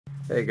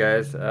Hey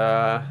guys,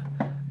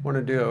 want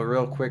to do a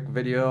real quick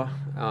video.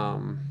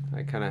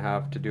 I kind of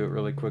have to do it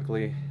really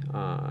quickly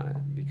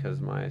because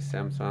my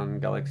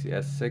Samsung Galaxy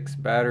S6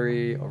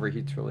 battery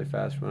overheats really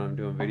fast when I'm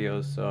doing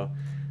videos, so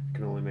I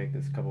can only make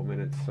this a couple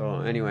minutes. So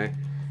anyway,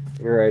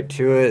 get right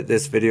to it.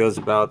 This video is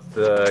about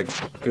the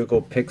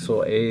Google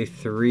Pixel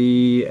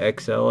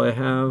A3 XL I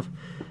have,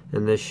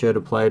 and this should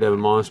apply to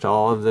almost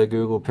all of the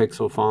Google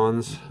Pixel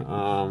phones.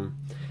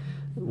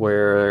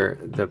 Where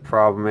the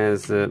problem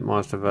is that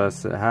most of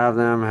us that have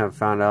them have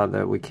found out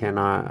that we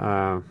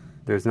cannot,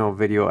 there's no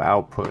video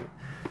output.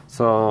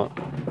 So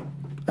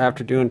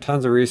after doing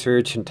tons of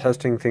research and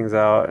testing things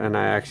out, and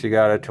I actually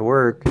got it to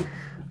work,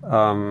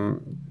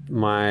 from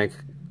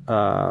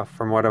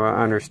what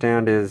I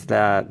understand is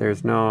that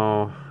there's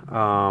no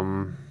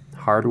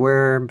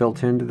hardware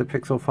built into the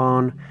Pixel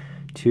phone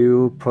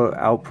to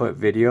output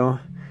video.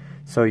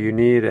 So you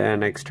need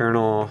an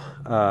external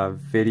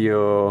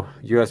video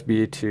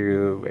USB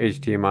to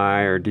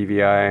HDMI or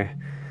DVI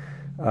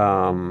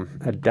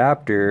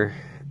adapter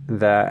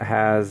that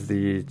has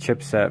the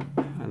chipset,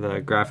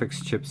 the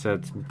graphics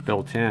chipsets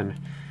built in,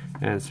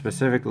 and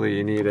specifically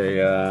you need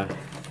a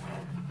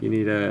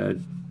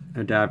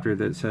adapter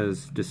that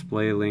says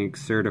DisplayLink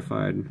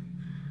Certified,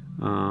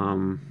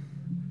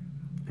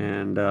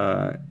 and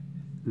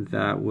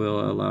that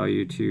will allow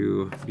you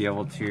to be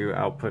able to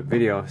output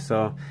video.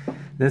 So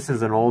this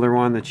is an older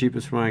one, the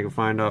cheapest one I can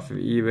find off of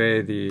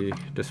eBay. The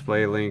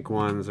DisplayLink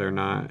ones are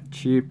not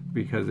cheap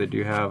because they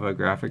do have a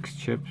graphics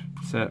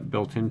chipset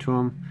built into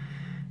them.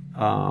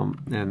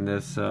 And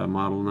this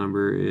model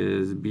number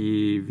is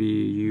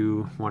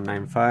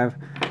BVU195,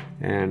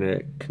 and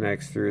it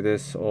connects through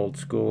this old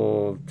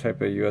school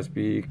type of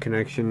USB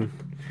connection.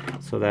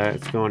 So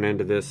that's going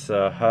into this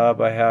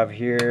hub I have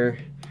here,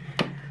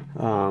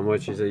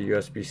 which is a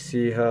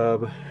USB-C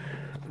hub.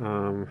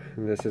 And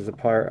this is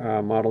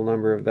a model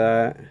number of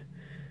that.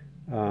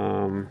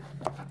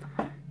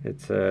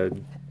 It's a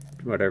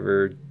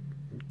whatever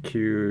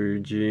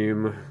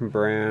QGeeM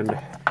brand.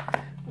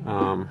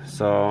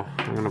 So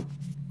I'm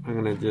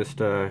gonna just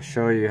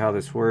show you how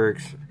this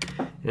works.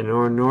 And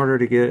in order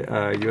to get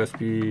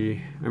the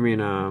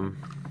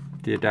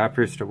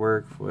adapters to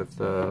work with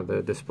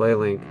the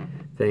DisplayLink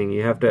thing,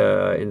 you have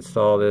to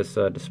install this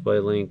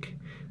DisplayLink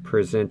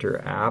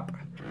Presenter app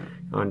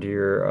onto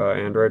your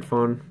Android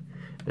phone.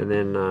 And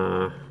then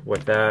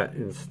with that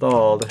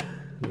installed,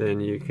 then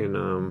you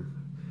can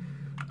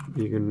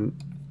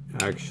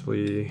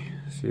actually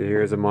see,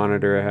 here's a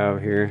monitor I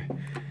have here.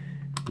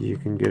 You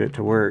can get it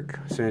to work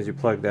as soon as you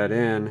plug that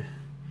in,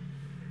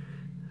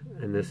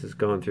 and this is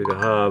going through the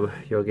hub.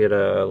 You'll get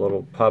a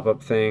little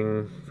pop-up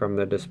thing from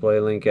the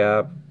DisplayLink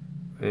app,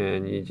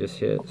 and you just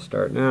hit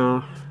start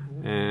now,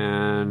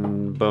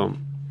 and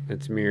boom,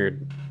 it's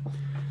mirrored.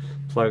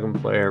 Plug and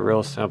play,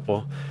 real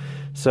simple.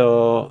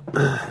 So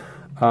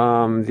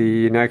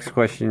the next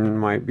question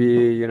might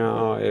be,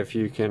 if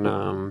you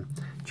can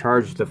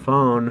charge the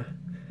phone.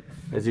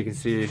 As you can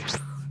see,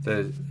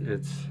 that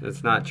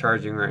it's not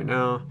charging right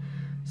now.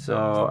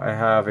 So I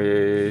have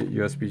a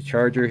USB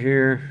charger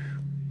here,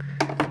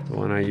 the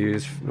one I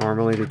use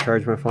normally to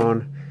charge my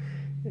phone,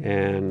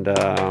 and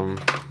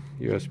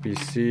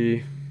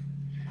USB-C.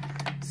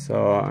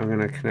 So I'm going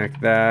to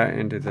connect that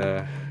into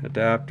the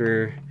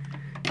adapter,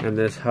 and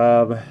this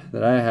hub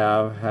that I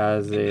have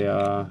has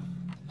a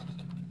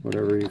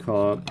whatever you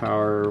call it,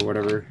 power or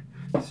whatever.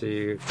 So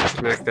you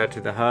connect that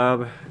to the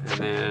hub, and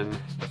then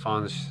the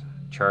phone's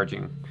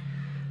charging.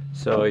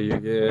 So you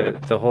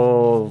get the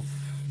whole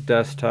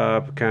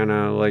desktop, kind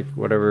of like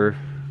whatever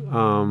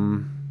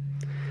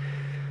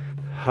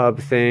hub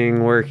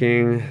thing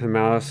working. The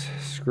mouse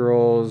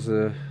scrolls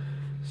through,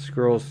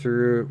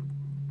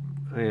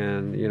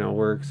 and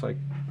works like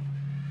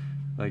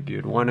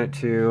you'd want it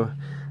to.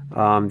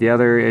 The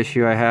other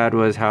issue I had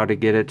was how to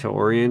get it to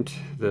orient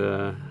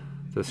the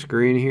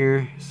screen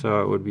here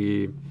so it would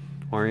be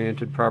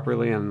oriented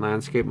properly in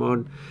landscape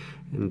mode.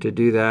 And to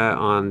do that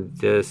on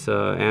this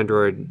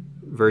Android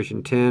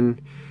version 10,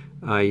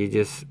 you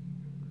just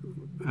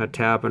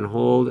tap and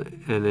hold,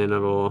 and then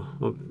it'll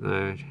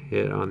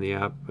hit on the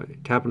app.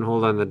 Tap and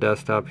hold on the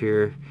desktop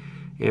here,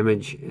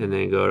 image, and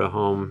then go to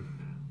home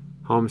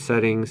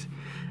settings,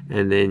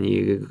 and then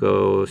you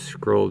go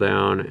scroll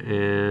down,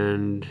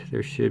 and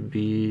there should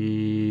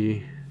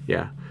be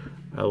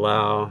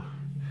allow.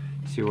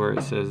 See where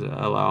it says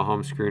allow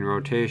home screen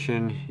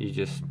rotation. You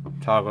just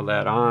toggle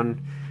that on,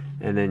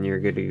 and then you're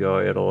good to go.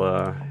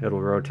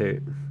 It'll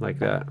rotate like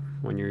that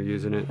when you're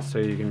using it. So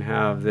you can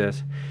have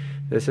this.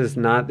 This is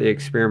not the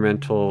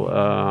experimental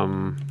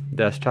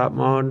desktop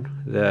mode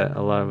that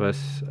a lot of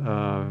us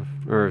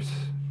or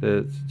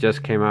that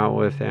just came out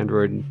with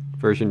Android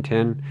version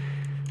 10,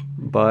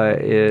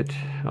 but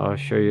I'll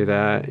show you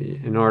that.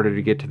 In order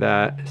to get to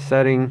that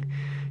setting,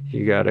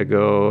 you gotta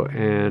go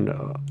and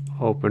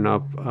open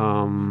up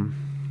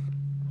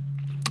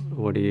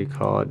what do you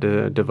call it,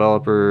 the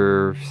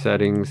developer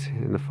settings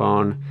in the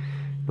phone.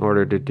 In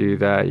order to do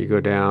that, you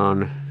go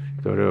down,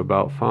 go to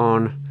about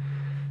phone,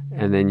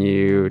 and then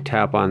you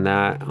tap on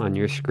that on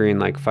your screen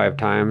like 5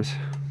 times,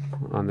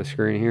 on the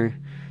screen here.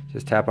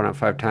 Just tap on it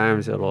 5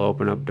 times, it'll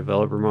open up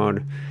developer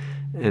mode,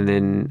 and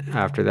then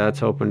after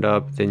that's opened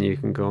up, then you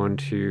can go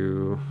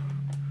into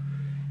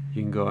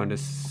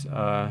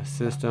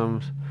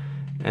systems,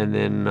 and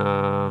then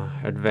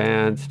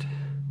advanced,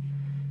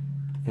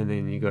 and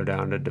then you go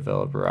down to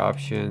developer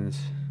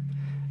options,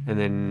 and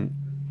then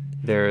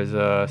there's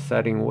a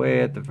setting way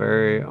at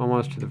the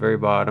almost to the very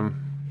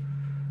bottom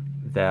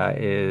that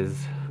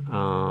is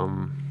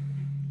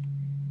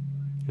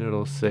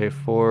it'll say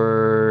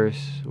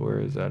force,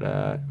 where is that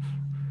at?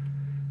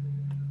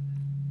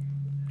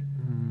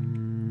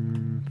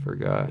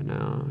 Forgot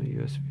now.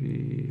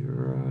 USB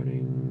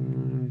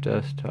routing,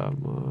 desktop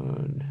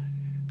mode.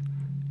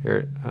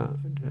 Here, I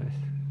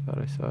thought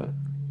I saw it.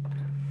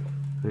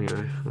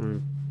 Anyway,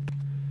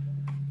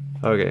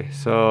 okay,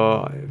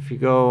 so if you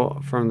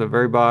go from the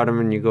very bottom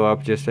and you go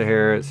up just a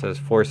hair, it says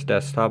force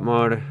desktop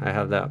mode. I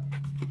have that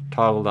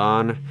toggled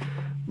on,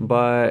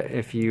 but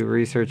if you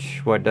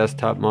research what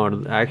desktop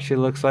mode actually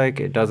looks like,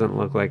 it doesn't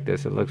look like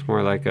this. It looks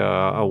more like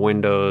a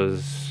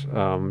Windows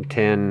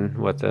 10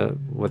 with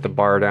the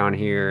bar down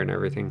here and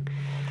everything.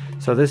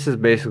 So this is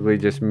basically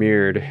just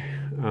mirrored,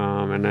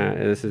 and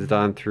this is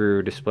done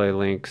through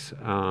DisplayLink's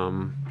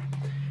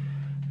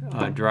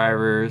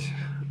drivers,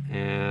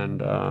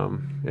 and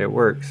it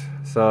works.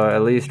 So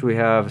at least we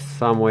have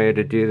some way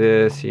to do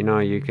this. You know,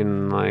 you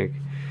can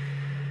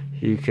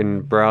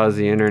browse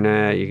the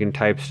internet, you can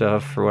type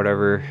stuff or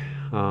whatever,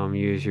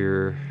 use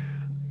your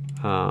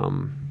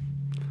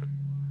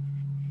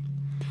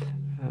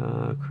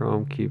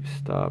Chrome keeps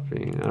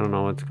stopping. I don't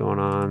know what's going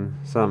on.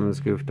 Something's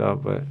goofed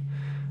up, but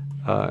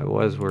it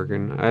was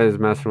working. I was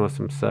messing with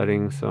some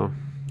settings, so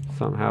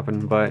something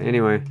happened. But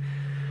anyway,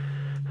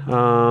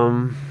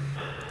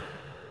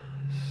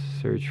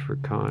 search for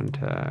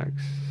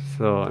contacts.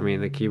 So I mean,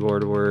 the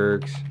keyboard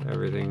works,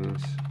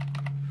 everything's,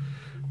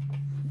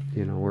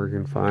 you know,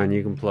 working fine.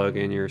 You can plug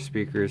in your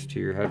speakers to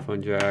your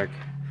headphone jack.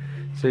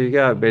 So you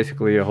got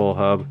basically a whole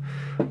hub.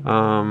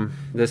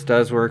 This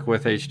does work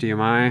with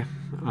HDMI.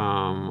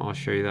 I'll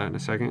show you that in a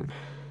second.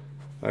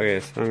 Okay,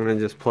 so I'm gonna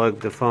just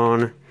plug the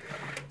phone.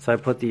 So I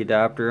put the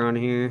adapter on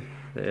here,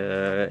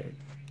 the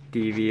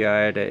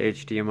DVI to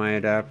HDMI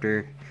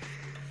adapter.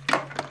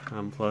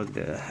 Unplug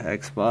the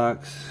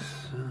Xbox.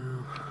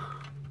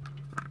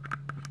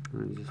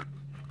 Let me just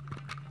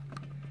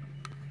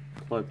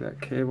plug that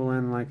cable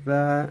in like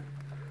that,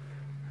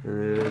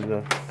 and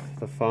then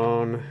the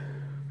phone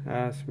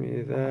asks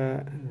me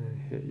that, and I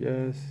hit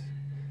yes,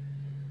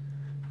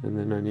 and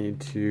then I need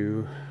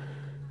to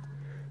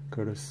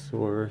go to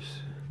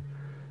source,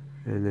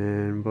 and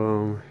then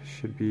boom,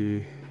 should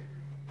be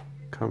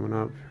coming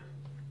up.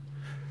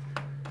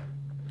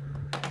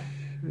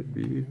 Should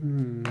be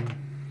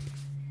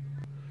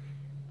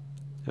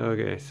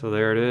okay, so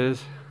there it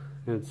is.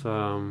 It's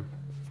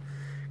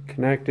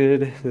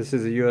connected. This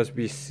is a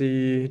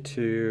USB-C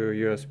to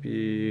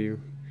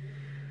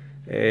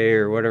USB-A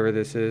or whatever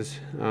this is,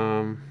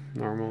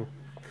 normal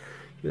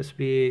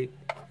USB,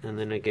 and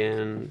then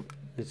again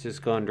it's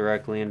just going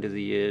directly into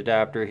the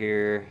adapter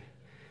here,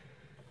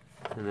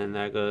 and then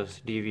that goes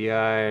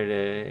DVI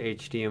to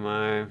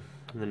HDMI,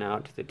 and then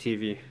out to the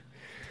TV.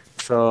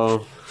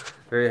 So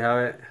there you have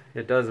it.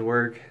 It does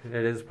work.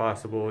 It is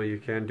possible. You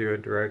can do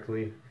it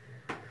directly,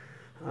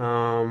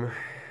 and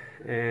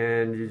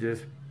you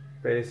just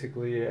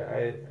basically,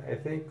 I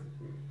think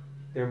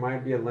there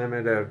might be a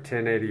limit of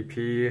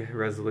 1080p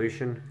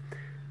resolution.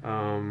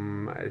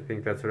 I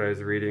think that's what I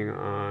was reading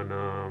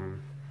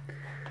on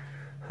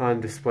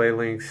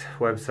DisplayLink's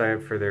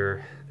website for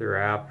their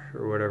app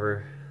or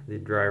whatever, the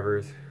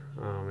drivers.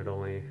 It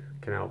only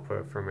can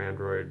output from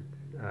Android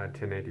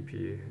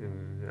 1080p,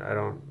 and I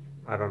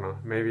don't know.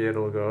 Maybe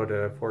it'll go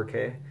to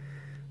 4K.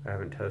 I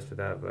haven't tested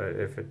that, but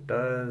if it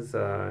does,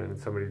 and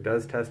somebody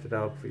does test it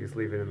out, please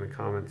leave it in the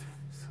comments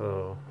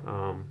so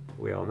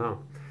we all know.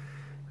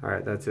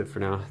 Alright, that's it for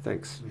now.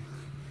 Thanks.